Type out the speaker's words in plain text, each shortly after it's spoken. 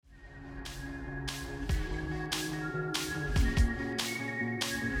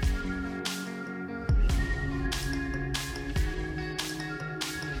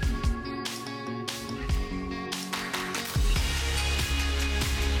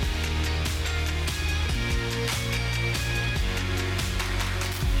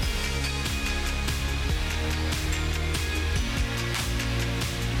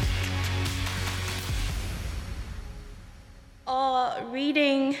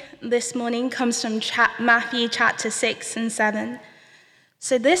reading this morning comes from Matthew chapter 6 and 7.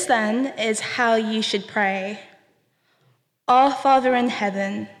 So this then is how you should pray. Our Father in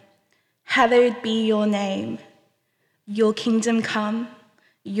heaven, hallowed be your name. Your kingdom come,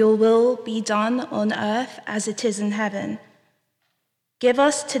 your will be done on earth as it is in heaven. Give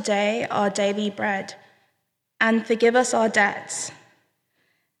us today our daily bread, and forgive us our debts,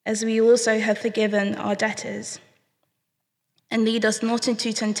 as we also have forgiven our debtors. And lead us not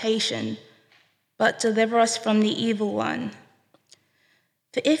into temptation, but deliver us from the evil one.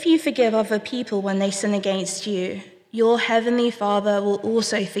 For if you forgive other people when they sin against you, your heavenly Father will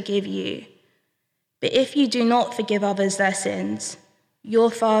also forgive you. But if you do not forgive others their sins,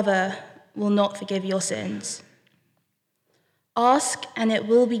 your Father will not forgive your sins. Ask, and it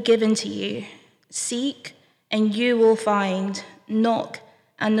will be given to you. Seek, and you will find. Knock,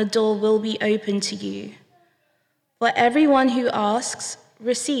 and the door will be opened to you. For everyone who asks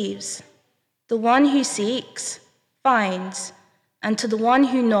receives, the one who seeks finds, and to the one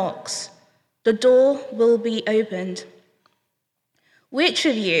who knocks, the door will be opened. Which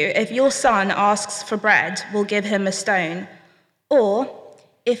of you, if your son asks for bread, will give him a stone? Or,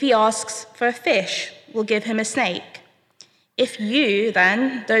 if he asks for a fish, will give him a snake? If you,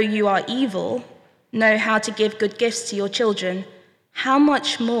 then, though you are evil, know how to give good gifts to your children, how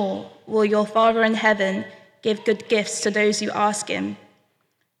much more will your Father in heaven give good gifts to those who ask him?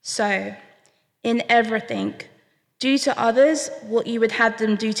 So, in everything, do to others what you would have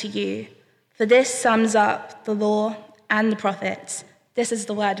them do to you, for this sums up the law and the prophets. This is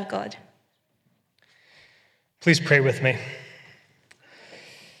the word of God. Please pray with me.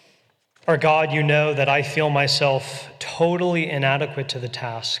 Our God, you know that I feel myself totally inadequate to the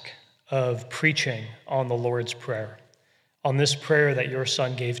task of preaching on the Lord's Prayer, on this prayer that your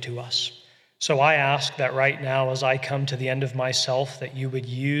Son gave to us. So I ask that right now, as I come to the end of myself, that you would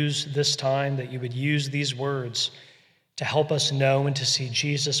use this time, that you would use these words to help us know and to see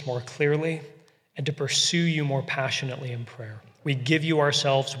Jesus more clearly and to pursue you more passionately in prayer. We give you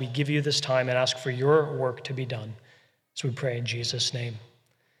ourselves, we give you this time and ask for your work to be done. So we pray in Jesus' name.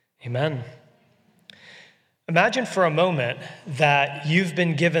 Amen. Imagine for a moment that you've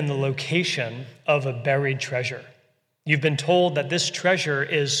been given the location of a buried treasure. You've been told that this treasure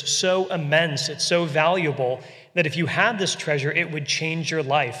is so immense, it's so valuable, that if you had this treasure, it would change your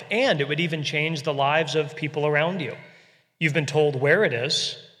life, and it would even change the lives of people around you. You've been told where it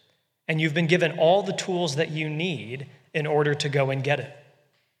is, and you've been given all the tools that you need in order to go and get it.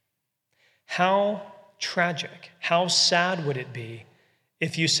 How tragic, how sad would it be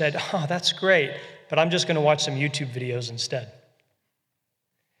if you said, "Oh, that's great, but I'm just going to watch some YouTube videos instead"?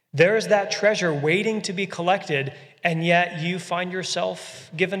 There's that treasure waiting to be collected, and yet you find yourself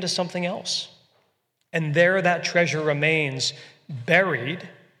given to something else. And there that treasure remains buried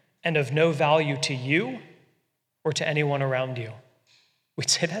and of no value to you or to anyone around you. We'd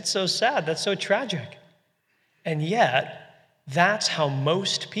say, that's so sad, that's so tragic. And yet, that's how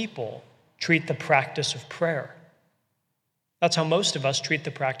most people treat the practice of prayer. That's how most of us treat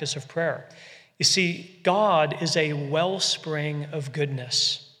the practice of prayer. You see, God is a wellspring of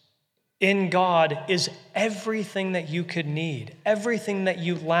goodness. In God is everything that you could need. Everything that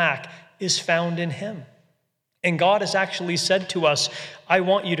you lack is found in him. And God has actually said to us, I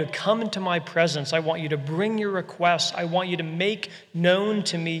want you to come into my presence. I want you to bring your requests. I want you to make known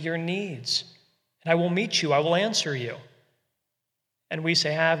to me your needs. And I will meet you. I will answer you. And we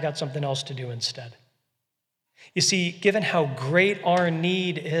say, I've got something else to do instead. You see, given how great our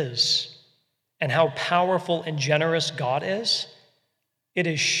need is and how powerful and generous God is, it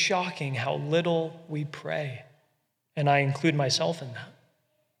is shocking how little we pray, and I include myself in that.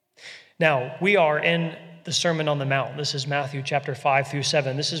 Now, we are in the Sermon on the Mount. This is Matthew chapter 5 through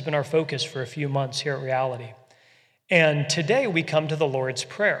 7. This has been our focus for a few months here at Reality. And today we come to the Lord's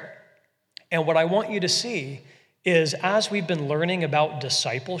Prayer. And what I want you to see is, as we've been learning about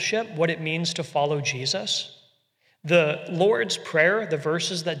discipleship, what it means to follow Jesus, the Lord's Prayer, the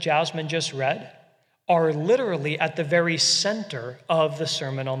verses that Jasmine just read, are literally at the very center of the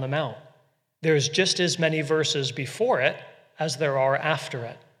Sermon on the Mount. There's just as many verses before it as there are after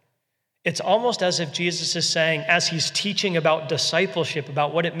it. It's almost as if Jesus is saying, as he's teaching about discipleship,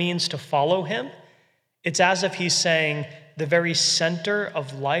 about what it means to follow him, it's as if he's saying, the very center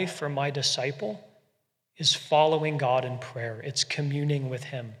of life for my disciple is following God in prayer. It's communing with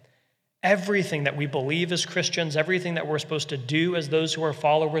him. Everything that we believe as Christians, everything that we're supposed to do as those who are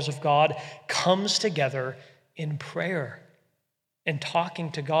followers of God, comes together in prayer and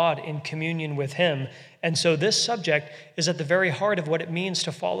talking to God in communion with him. And so this subject is at the very heart of what it means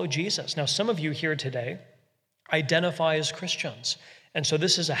to follow Jesus. Now, some of you here today identify as Christians, And so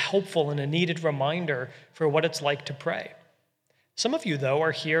this is a helpful and a needed reminder for what it's like to pray. Some of you, though,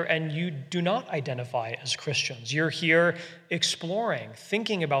 are here and you do not identify as Christians. You're here exploring,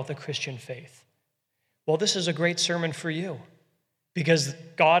 thinking about the Christian faith. Well, this is a great sermon for you because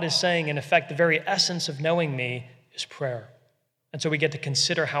God is saying, in effect, the very essence of knowing me is prayer. And so we get to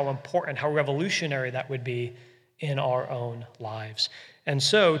consider how important, how revolutionary that would be in our own lives. And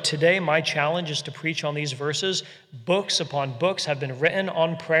so today, my challenge is to preach on these verses. Books upon books have been written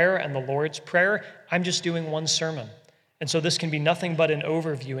on prayer and the Lord's Prayer. I'm just doing one sermon. And so this can be nothing but an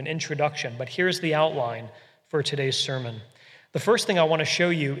overview, an introduction. But here's the outline for today's sermon. The first thing I want to show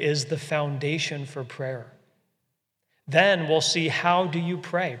you is the foundation for prayer. Then we'll see, how do you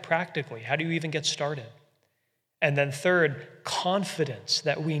pray practically? How do you even get started? And then third, confidence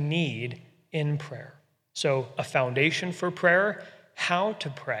that we need in prayer. So a foundation for prayer, how to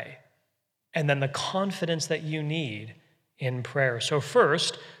pray, and then the confidence that you need in prayer. So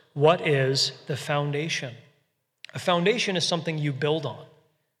first, what is the foundation? A foundation is something you build on.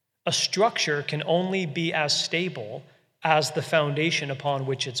 A structure can only be as stable as the foundation upon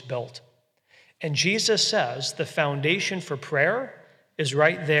which it's built. And Jesus says the foundation for prayer is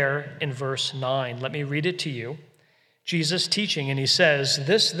right there in verse 9. Let me read it to you. Jesus teaching, and he says,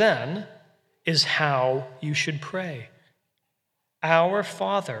 "This then is how you should pray. Our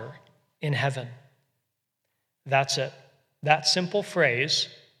Father in heaven." That's it. That simple phrase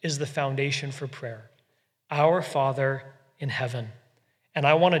is the foundation for prayer. Our Father in heaven. And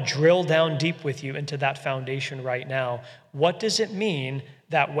I want to drill down deep with you into that foundation right now. What does it mean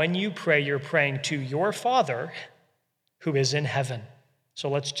that when you pray, you're praying to your Father who is in heaven? So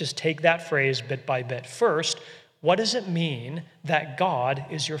let's just take that phrase bit by bit. First, what does it mean that God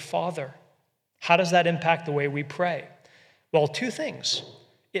is your Father? How does that impact the way we pray? Well, two things.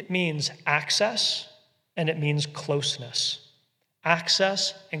 It means access and it means closeness.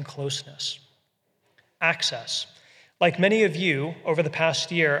 Access and closeness. Access. Like many of you, over the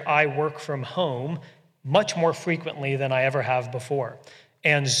past year, I work from home much more frequently than I ever have before.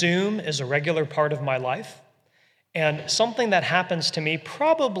 And Zoom is a regular part of my life. And something that happens to me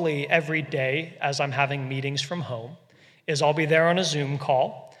probably every day as I'm having meetings from home is I'll be there on a Zoom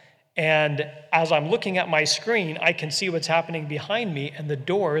call. And as I'm looking at my screen, I can see what's happening behind me and the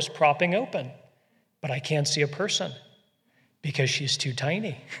door is propping open. But I can't see a person because she's too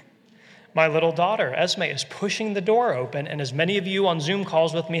tiny. My little daughter, Esme, is pushing the door open, and as many of you on Zoom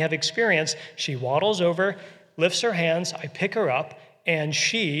calls with me have experienced, she waddles over, lifts her hands, I pick her up, and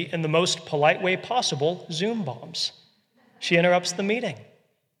she, in the most polite way possible, Zoom bombs. She interrupts the meeting.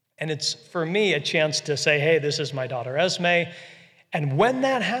 And it's, for me, a chance to say, hey, this is my daughter, Esme. And when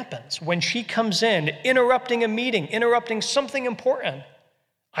that happens, when she comes in, interrupting a meeting, interrupting something important,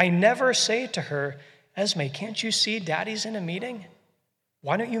 I never say to her, Esme, can't you see Daddy's in a meeting?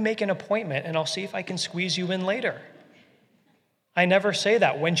 Why don't you make an appointment and I'll see if I can squeeze you in later? I never say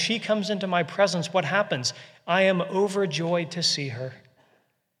that. When she comes into my presence, what happens? I am overjoyed to see her.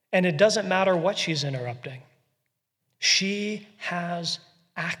 And it doesn't matter what she's interrupting. She has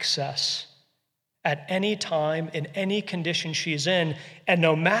access at any time, in any condition she's in. And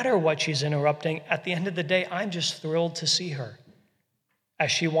no matter what she's interrupting, at the end of the day, I'm just thrilled to see her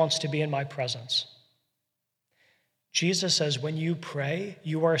as she wants to be in my presence. Jesus says, when you pray,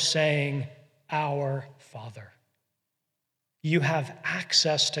 you are saying, Our Father. You have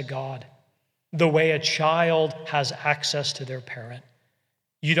access to God the way a child has access to their parent.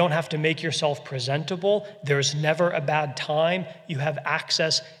 You don't have to make yourself presentable. There's never a bad time. You have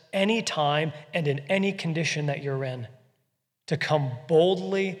access anytime and in any condition that you're in to come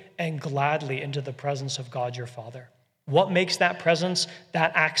boldly and gladly into the presence of God your Father. What makes that presence,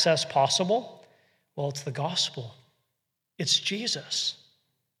 that access possible? Well, it's the gospel. It's Jesus.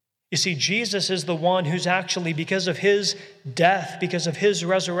 You see, Jesus is the one who's actually, because of his death, because of his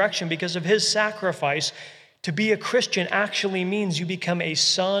resurrection, because of his sacrifice, to be a Christian actually means you become a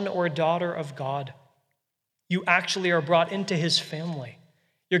son or daughter of God. You actually are brought into his family.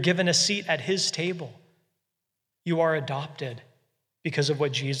 You're given a seat at his table. You are adopted because of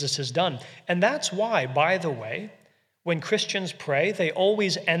what Jesus has done. And that's why, by the way, when Christians pray, they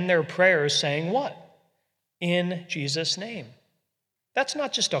always end their prayers saying what? In Jesus' name. That's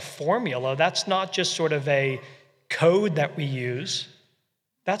not just a formula. That's not just sort of a code that we use.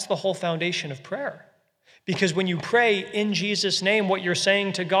 That's the whole foundation of prayer. Because when you pray in Jesus' name, what you're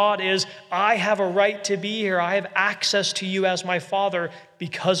saying to God is, I have a right to be here. I have access to you as my Father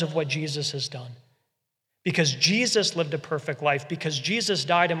because of what Jesus has done. Because Jesus lived a perfect life, because Jesus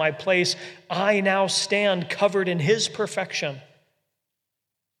died in my place, I now stand covered in his perfection.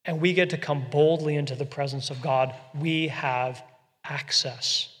 And we get to come boldly into the presence of God. We have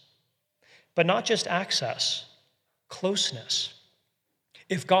access. But not just access, closeness.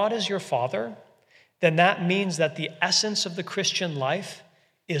 If God is your Father, then that means that the essence of the Christian life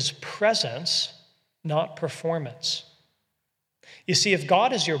is presence, not performance. You see, if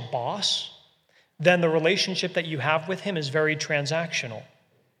God is your boss, then the relationship that you have with him is very transactional.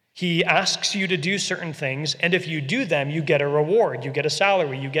 He asks you to do certain things, and if you do them, you get a reward, you get a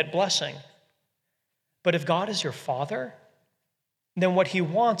salary, you get blessing. But if God is your Father, then what he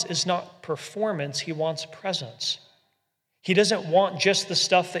wants is not performance, he wants presence. He doesn't want just the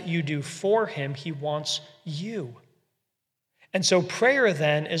stuff that you do for him, he wants you. And so prayer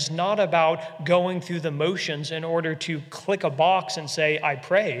then is not about going through the motions in order to click a box and say, I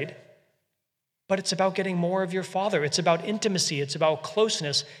prayed, but it's about getting more of your Father. It's about intimacy, it's about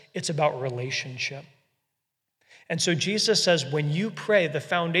closeness, it's about relationship. And so Jesus says, when you pray, the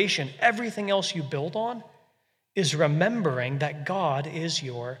foundation, everything else you build on, is remembering that God is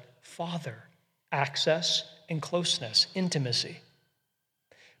your Father. Access and closeness, intimacy.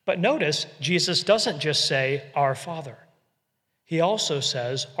 But notice, Jesus doesn't just say, our Father. He also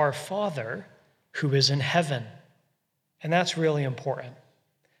says, our Father who is in heaven. And that's really important.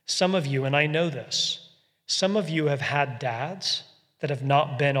 Some of you, and I know this, some of you have had dads that have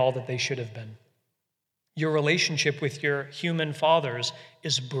not been all that they should have been. Your relationship with your human fathers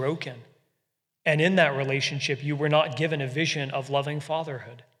is broken. And in that relationship, you were not given a vision of loving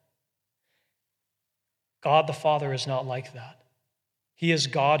fatherhood. God the Father is not like that. He is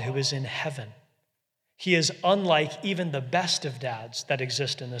God who is in heaven. He is unlike even the best of dads that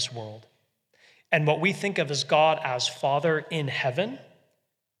exist in this world. And what we think of as God as Father in heaven,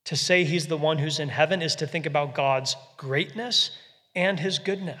 to say he's the one who's in heaven is to think about God's greatness and his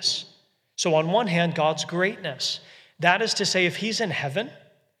goodness. So on one hand, God's greatness. That is to say, if he's in heaven,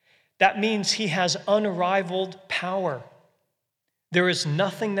 that means he has unrivaled power. There is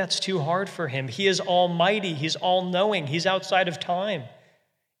nothing that's too hard for him. He is almighty. He's all-knowing. He's outside of time.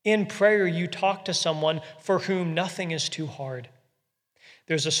 In prayer, you talk to someone for whom nothing is too hard.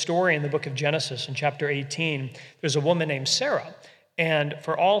 There's a story in the book of Genesis in chapter 18. There's a woman named Sarah, and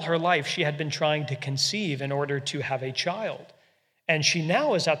for all her life, she had been trying to conceive in order to have a child. And she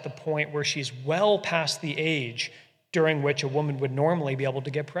now is at the point where she's well past the age during which a woman would normally be able to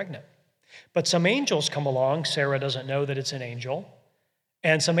get pregnant. But some angels come along. Sarah doesn't know that it's an angel.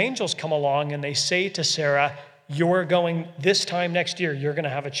 And some angels come along and they say to Sarah, you're going, this time next year, you're going to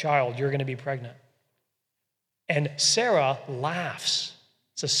have a child. You're going to be pregnant. And Sarah laughs.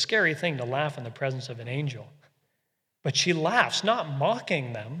 It's a scary thing to laugh in the presence of an angel. But she laughs, not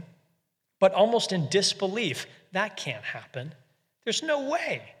mocking them, but almost in disbelief. That can't happen. There's no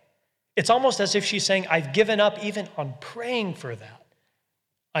way. It's almost as if she's saying, I've given up even on praying for that.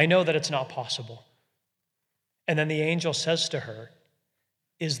 I know that it's not possible. And then the angel says to her,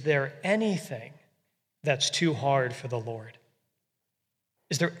 is there anything that's too hard for the Lord?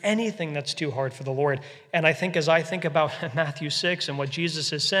 Is there anything that's too hard for the Lord? And I think as I think about Matthew 6 and what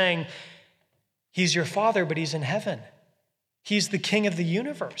Jesus is saying, he's your Father, but he's in heaven. He's the King of the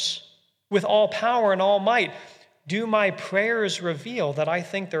universe with all power and all might. Do my prayers reveal that I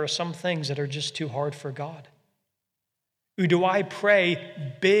think there are some things that are just too hard for God? Or do I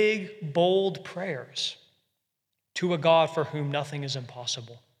pray big, bold prayers to a God for whom nothing is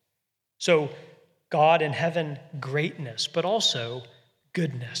impossible? So God in heaven, greatness, but also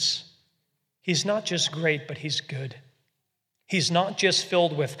goodness. He's not just great, but he's good. He's not just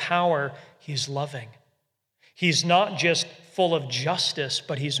filled with power, he's loving. He's not just full of justice,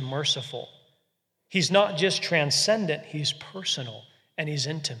 but he's merciful. He's not just transcendent, he's personal and he's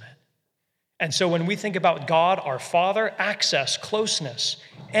intimate. And so when we think about God, our Father, access, closeness,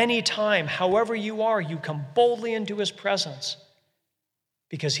 anytime, however you are, you come boldly into his presence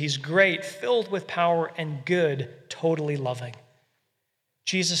because he's great, filled with power and good, totally loving.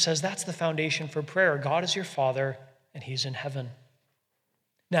 Jesus says that's the foundation for prayer. God is your Father and he's in heaven.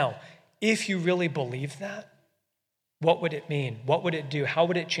 Now, if you really believe that, what would it mean? What would it do? How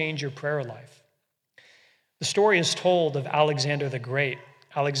would it change your prayer life? The story is told of Alexander the Great.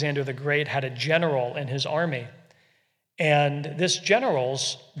 Alexander the Great had a general in his army, and this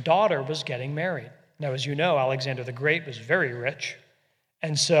general's daughter was getting married. Now, as you know, Alexander the Great was very rich,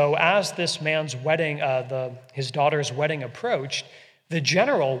 and so as this man's wedding, his daughter's wedding approached, the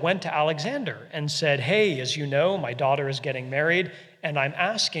general went to Alexander and said, hey, as you know, my daughter is getting married, and I'm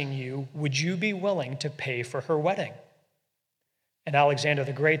asking you, would you be willing to pay for her wedding? And Alexander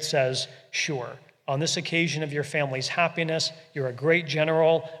the Great says, sure. On this occasion of your family's happiness, you're a great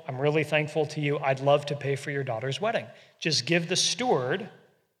general. I'm really thankful to you. I'd love to pay for your daughter's wedding. Just give the steward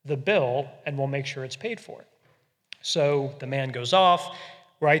the bill and we'll make sure it's paid for. So the man goes off,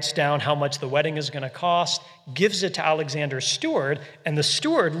 writes down how much the wedding is going to cost, gives it to Alexander's steward, and the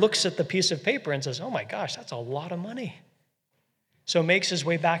steward looks at the piece of paper and says, "Oh my gosh, that's a lot of money." So makes his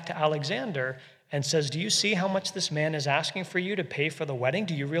way back to Alexander and says, "Do you see how much this man is asking for you to pay for the wedding?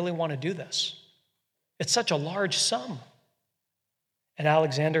 Do you really want to do this? It's such a large sum." And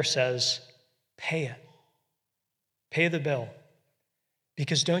Alexander says, "Pay it. Pay the bill.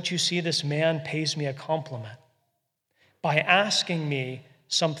 Because don't you see this man pays me a compliment? By asking me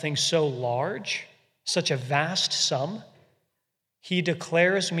something so large, such a vast sum, he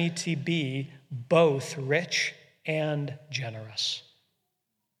declares me to be both rich and generous."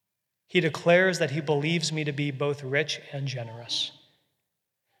 He declares that he believes me to be both rich and generous.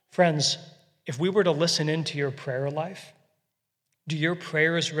 Friends, if we were to listen into your prayer life, do your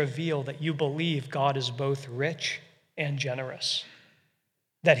prayers reveal that you believe God is both rich and generous,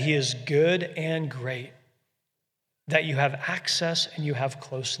 that he is good and great, that you have access and you have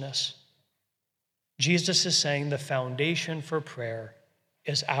closeness? Jesus is saying the foundation for prayer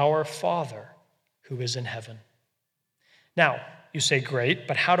is our Father who is in heaven. Now, you say, great,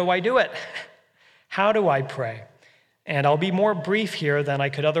 but how do I do it? How do I pray? And I'll be more brief here than I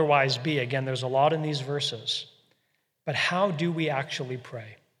could otherwise be. Again, there's a lot in these verses. But how do we actually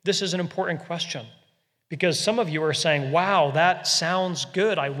pray? This is an important question because some of you are saying, wow, that sounds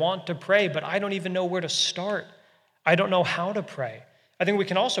good. I want to pray, but I don't even know where to start. I don't know how to pray. I think we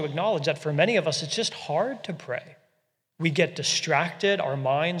can also acknowledge that for many of us, it's just hard to pray. We get distracted, our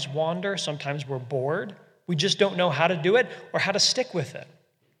minds wander, sometimes we're bored. We just don't know how to do it or how to stick with it.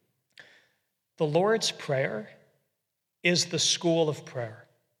 The Lord's Prayer is the school of prayer.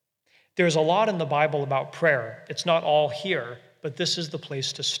 There's a lot in the Bible about prayer. It's not all here, but this is the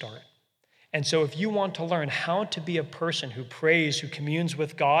place to start. And so if you want to learn how to be a person who prays, who communes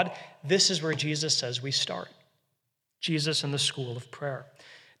with God, this is where Jesus says we start. Jesus in the school of prayer.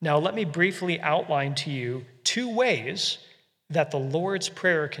 Now, let me briefly outline to you 2 ways that the Lord's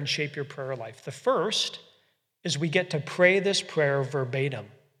Prayer can shape your prayer life. The first is we get to pray this prayer verbatim.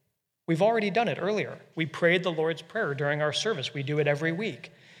 We've already done it earlier. We prayed the Lord's Prayer during our service. We do it every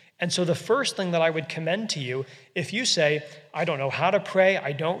week. And so the first thing that I would commend to you, if you say, I don't know how to pray,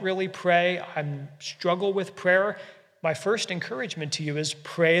 I don't really pray, I struggle with prayer, my first encouragement to you is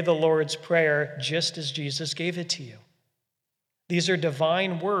pray the Lord's Prayer just as Jesus gave it to you. These are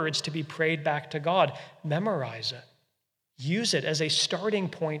divine words to be prayed back to God. Memorize it. Use it as a starting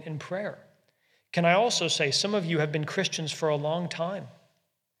point in prayer. Can I also say, some of you have been Christians for a long time.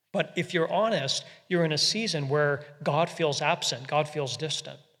 But if you're honest, you're in a season where God feels absent, God feels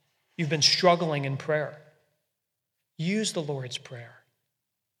distant. You've been struggling in prayer. Use the Lord's Prayer.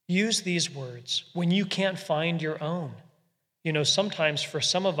 Use these words when you can't find your own. You know, sometimes for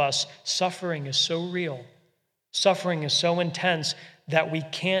some of us, suffering is so real, suffering is so intense that we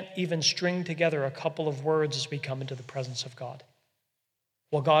can't even string together a couple of words as we come into the presence of God.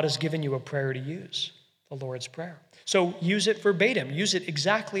 Well, God has given you a prayer to use, the Lord's Prayer. So use it verbatim. Use it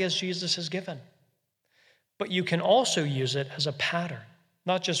exactly as Jesus has given. But you can also use it as a pattern,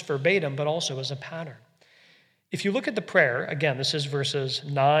 not just verbatim, but also as a pattern. If you look at the prayer, again, this is verses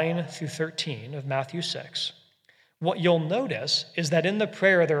 9 through 13 of Matthew 6, what you'll notice is that in the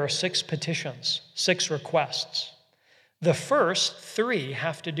prayer there are 6 petitions, 6 requests. The first 3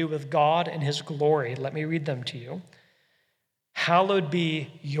 have to do with God and his glory. Let me read them to you. Hallowed be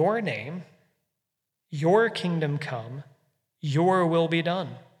your name, your kingdom come, your will be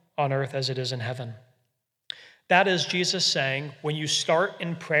done on earth as it is in heaven. That is Jesus saying, when you start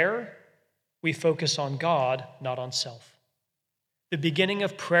in prayer, we focus on God, not on self. The beginning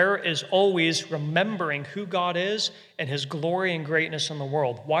of prayer is always remembering who God is and his glory and greatness in the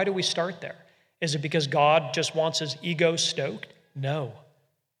world. Why do we start there? Is it because God just wants his ego stoked? No.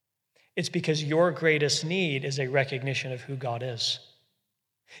 It's because your greatest need is a recognition of who God is.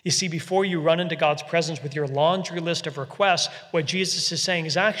 You see, before you run into God's presence with your laundry list of requests, what Jesus is saying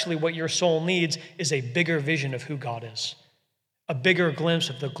is actually what your soul needs is a bigger vision of who God is, a bigger glimpse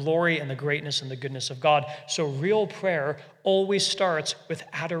of the glory and the greatness and the goodness of God. So real prayer always starts with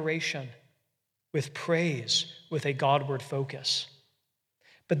adoration, with praise, with a Godward focus.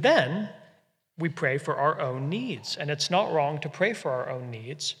 But then we pray for our own needs, and it's not wrong to pray for our own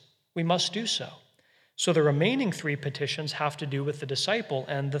needs. We must do so. So the remaining 3 petitions have to do with the disciple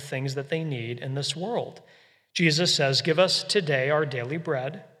and the things that they need in this world. Jesus says, give us today our daily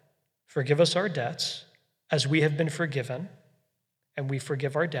bread, forgive us our debts, as we have been forgiven, and we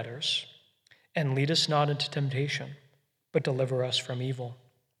forgive our debtors, and lead us not into temptation, but deliver us from evil.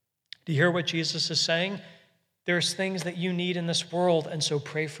 Do you hear what Jesus is saying? There's things that you need in this world, and so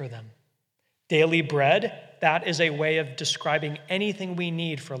pray for them. Daily bread, that is a way of describing anything we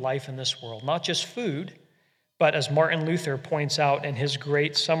need for life in this world, not just food, but as Martin Luther points out in his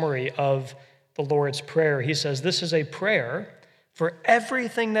great summary of the Lord's Prayer, he says, this is a prayer for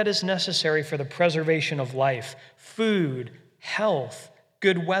everything that is necessary for the preservation of life: food, health,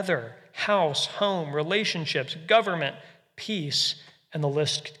 good weather, house, home, relationships, government, peace, and the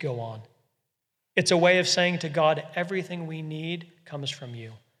list could go on. It's a way of saying to God, everything we need comes from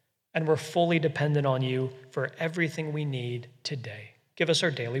you, and we're fully dependent on you for everything we need today. Give us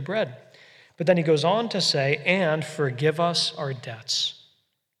our daily bread. But then he goes on to say, and forgive us our debts.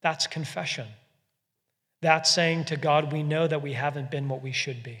 That's confession. That's saying to God, we know that we haven't been what we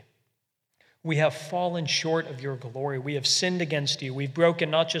should be. We have fallen short of your glory. We have sinned against you. We've broken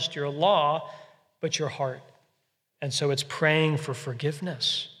not just your law, but your heart. And so it's praying for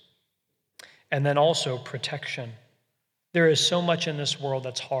forgiveness. And then also protection. There is so much in this world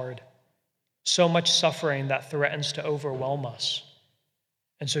that's hard, so much suffering that threatens to overwhelm us.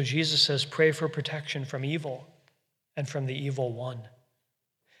 And so Jesus says, pray for protection from evil and from the evil one.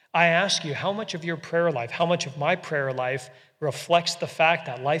 I ask you, how much of your prayer life, how much of my prayer life reflects the fact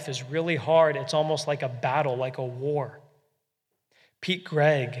that life is really hard? It's almost like a battle, like a war. Pete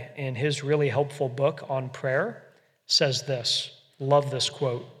Greig, in his really helpful book on prayer, says this. Love this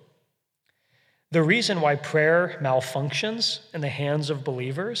quote. The reason why prayer malfunctions in the hands of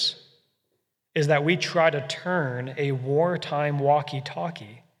believers is that we try to turn a wartime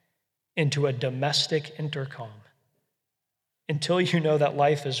walkie-talkie into a domestic intercom. Until you know that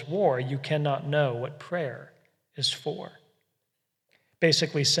life is war, you cannot know what prayer is for.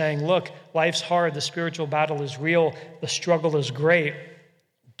 Basically saying, look, life's hard, the spiritual battle is real, the struggle is great.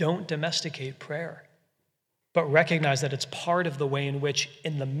 Don't domesticate prayer, but recognize that it's part of the way in which,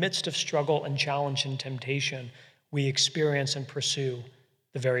 in the midst of struggle and challenge and temptation, we experience and pursue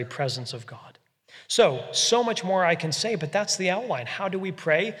the very presence of God. So much more I can say, but that's the outline. How do we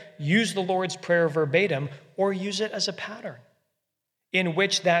pray? Use the Lord's Prayer verbatim, or use it as a pattern in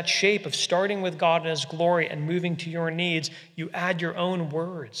which that shape of starting with God and his glory and moving to your needs, you add your own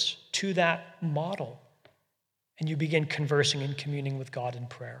words to that model, and you begin conversing and communing with God in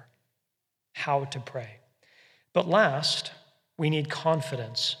prayer. How to pray. But last, we need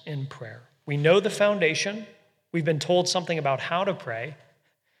confidence in prayer. We know the foundation. We've been told something about how to pray,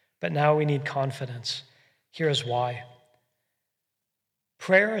 but now we need confidence. Here's why.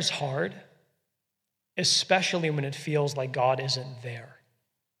 Prayer is hard, especially when it feels like God isn't there.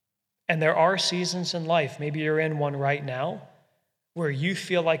 And there are seasons in life, maybe you're in one right now, where you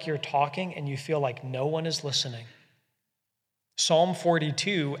feel like you're talking and you feel like no one is listening. Psalm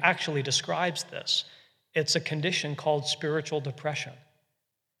 42 actually describes this. It's a condition called spiritual depression,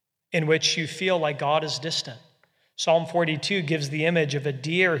 in which you feel like God is distant. Psalm 42 gives the image of a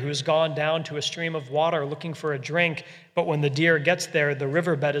deer who's gone down to a stream of water looking for a drink, but when the deer gets there, the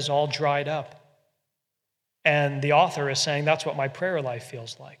riverbed is all dried up. And the author is saying, that's what my prayer life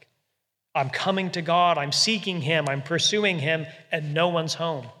feels like. I'm coming to God, I'm seeking him, I'm pursuing him, and no one's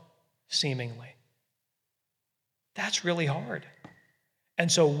home, seemingly. That's really hard.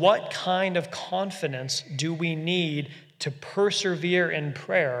 And so what kind of confidence do we need to persevere in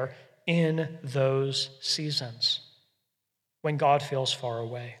prayer in those seasons when God feels far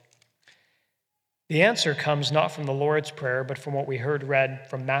away? The answer comes not from the Lord's Prayer, but from what we heard read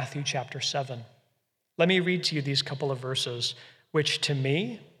from Matthew chapter 7. Let me read to you these couple of verses, which to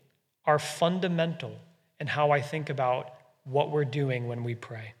me are fundamental in how I think about what we're doing when we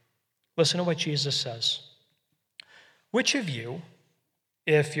pray. Listen to what Jesus says. Which of you,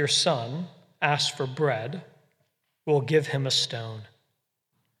 if your son asks for bread, will give him a stone?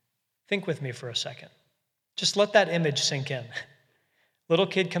 Think with me for a second. Just let that image sink in. Little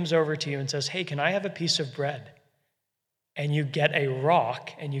kid comes over to you and says, hey, can I have a piece of bread? And you get a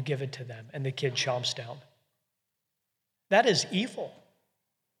rock and you give it to them, and the kid chomps down. That is evil.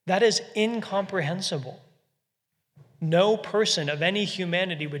 That is incomprehensible. No person of any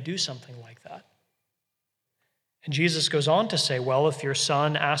humanity would do something like that. And Jesus goes on to say, well, if your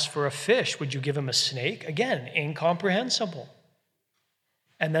son asks for a fish, would you give him a snake? Again, incomprehensible.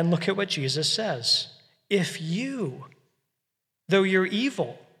 And then look at what Jesus says. If you, though you're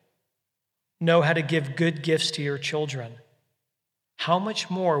evil, know how to give good gifts to your children, how much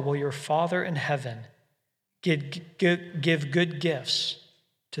more will your Father in heaven give good gifts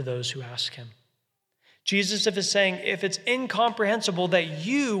to those who ask him? Jesus is saying, if it's incomprehensible that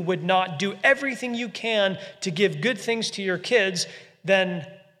you would not do everything you can to give good things to your kids, then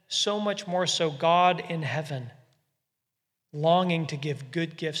so much more so God in heaven, longing to give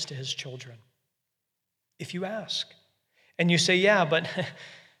good gifts to his children. If you ask, and you say, yeah, but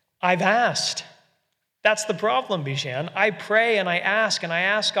I've asked, That's the problem, Bijan. I pray and I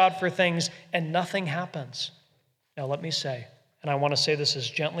ask God for things, and nothing happens. Now, let me say, and I want to say this as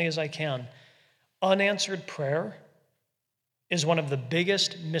gently as I can, unanswered prayer is one of the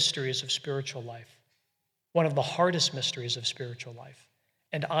biggest mysteries of spiritual life, one of the hardest mysteries of spiritual life.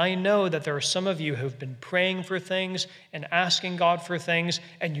 And I know that there are some of you who've been praying for things and asking God for things,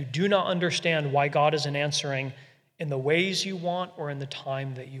 and you do not understand why God isn't answering in the ways you want or in the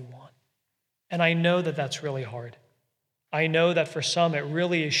time that you want. And I know that that's really hard. I know that for some it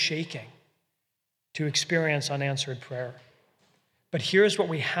really is shaking to experience unanswered prayer. But here's what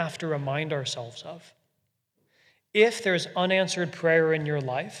we have to remind ourselves of. If there's unanswered prayer in your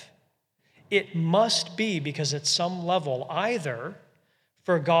life, it must be because at some level, either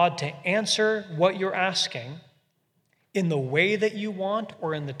for God to answer what you're asking in the way that you want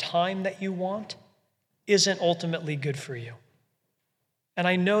or in the time that you want isn't ultimately good for you. And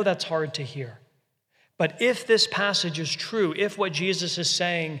I know that's hard to hear. But if this passage is true, if what Jesus is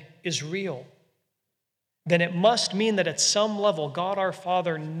saying is real, then it must mean that at some level, God our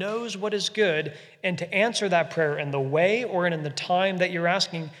Father knows what is good, and to answer that prayer in the way or in the time that you're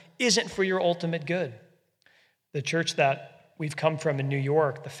asking isn't for your ultimate good. The church that we've come from in New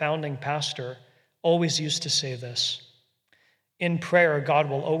York, the founding pastor, always used to say this: in prayer, God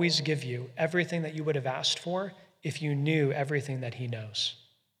will always give you everything that you would have asked for if you knew everything that he knows.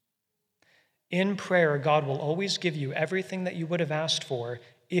 In prayer, God will always give you everything that you would have asked for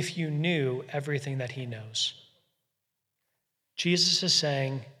if you knew everything that he knows. Jesus is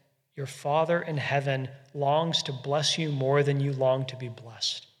saying, your Father in heaven longs to bless you more than you long to be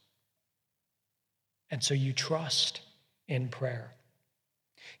blessed. And so you trust in prayer.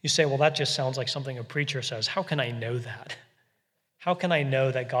 You say, well, that just sounds like something a preacher says. How can I know that? How can I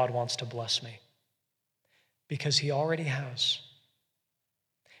know that God wants to bless me? Because he already has.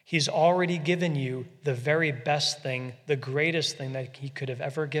 He's already given you the very best thing, the greatest thing that he could have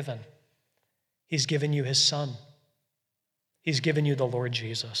ever given. He's given you his Son. He's given you the Lord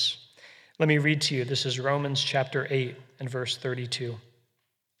Jesus. Let me read to you. This is Romans chapter 8 and verse 32.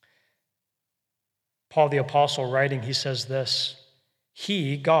 Paul the Apostle writing, he says this: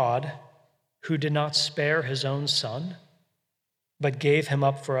 he, God, who did not spare his own Son, but gave him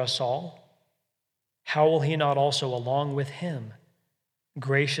up for us all, how will he not also, along with him,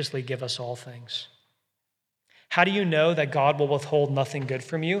 graciously give us all things? How do you know that God will withhold nothing good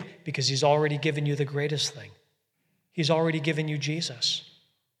from you? Because he's already given you the greatest thing. He's already given you Jesus.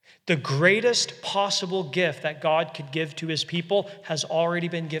 The greatest possible gift that God could give to his people has already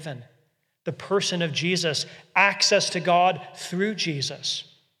been given. The person of Jesus, access to God through Jesus.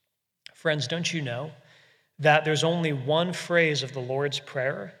 Friends, don't you know that there's only one phrase of the Lord's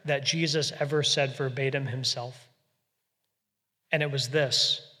Prayer that Jesus ever said verbatim himself? And it was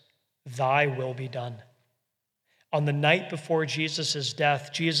this: thy will be done. On the night before Jesus'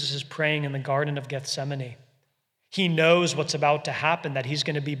 death, Jesus is praying in the Garden of Gethsemane. He knows what's about to happen, that he's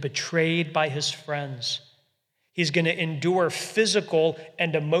going to be betrayed by his friends. He's going to endure physical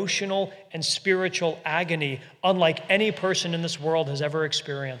and emotional and spiritual agony unlike any person in this world has ever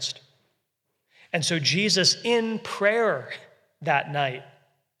experienced. And so Jesus, in prayer that night,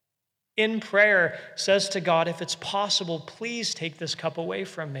 in prayer, says to God, if it's possible, please take this cup away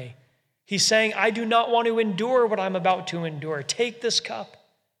from me. He's saying, I do not want to endure what I'm about to endure. Take this cup.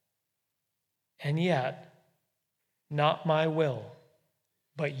 And yet, not my will,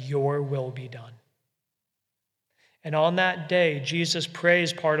 but your will be done. And on that day, Jesus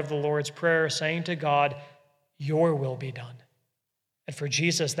prays part of the Lord's Prayer, saying to God, your will be done. And for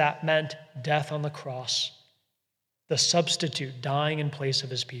Jesus, that meant death on the cross, the substitute dying in place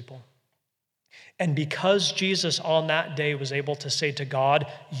of his people. And because Jesus on that day was able to say to God,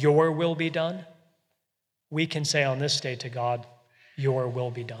 your will be done, we can say on this day to God, your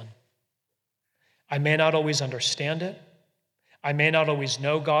will be done. I may not always understand it. I may not always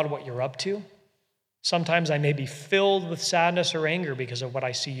know, God, what you're up to. Sometimes I may be filled with sadness or anger because of what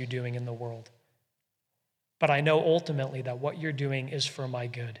I see you doing in the world. But I know ultimately that what you're doing is for my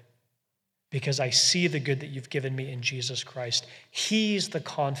good, because I see the good that you've given me in Jesus Christ. He's the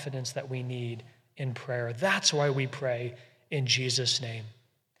confidence that we need in prayer. That's why we pray in Jesus' name.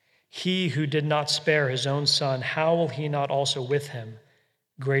 He who did not spare his own Son, how will he not also with him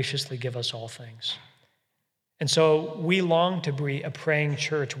graciously give us all things? And so we long to be a praying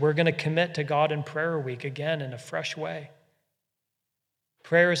church. We're going to commit to God in prayer week again in a fresh way.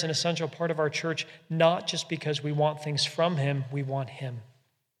 Prayer is an essential part of our church, not just because we want things from him, we want him.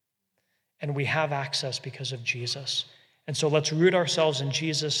 And we have access because of Jesus. And so let's root ourselves in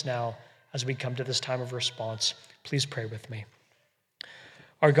Jesus now as we come to this time of response. Please pray with me.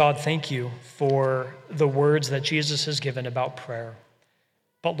 Our God, thank you for the words that Jesus has given about prayer.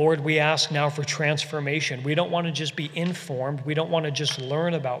 But Lord, we ask now for transformation. We don't want to just be informed. We don't want to just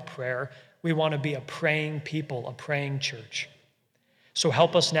learn about prayer. We want to be a praying people, a praying church. So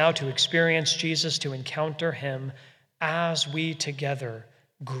help us now to experience Jesus, to encounter him as we together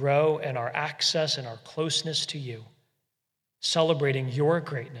grow in our access and our closeness to you, celebrating your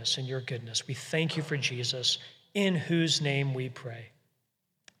greatness and your goodness. We thank you for Jesus, in whose name we pray.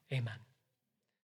 Amen.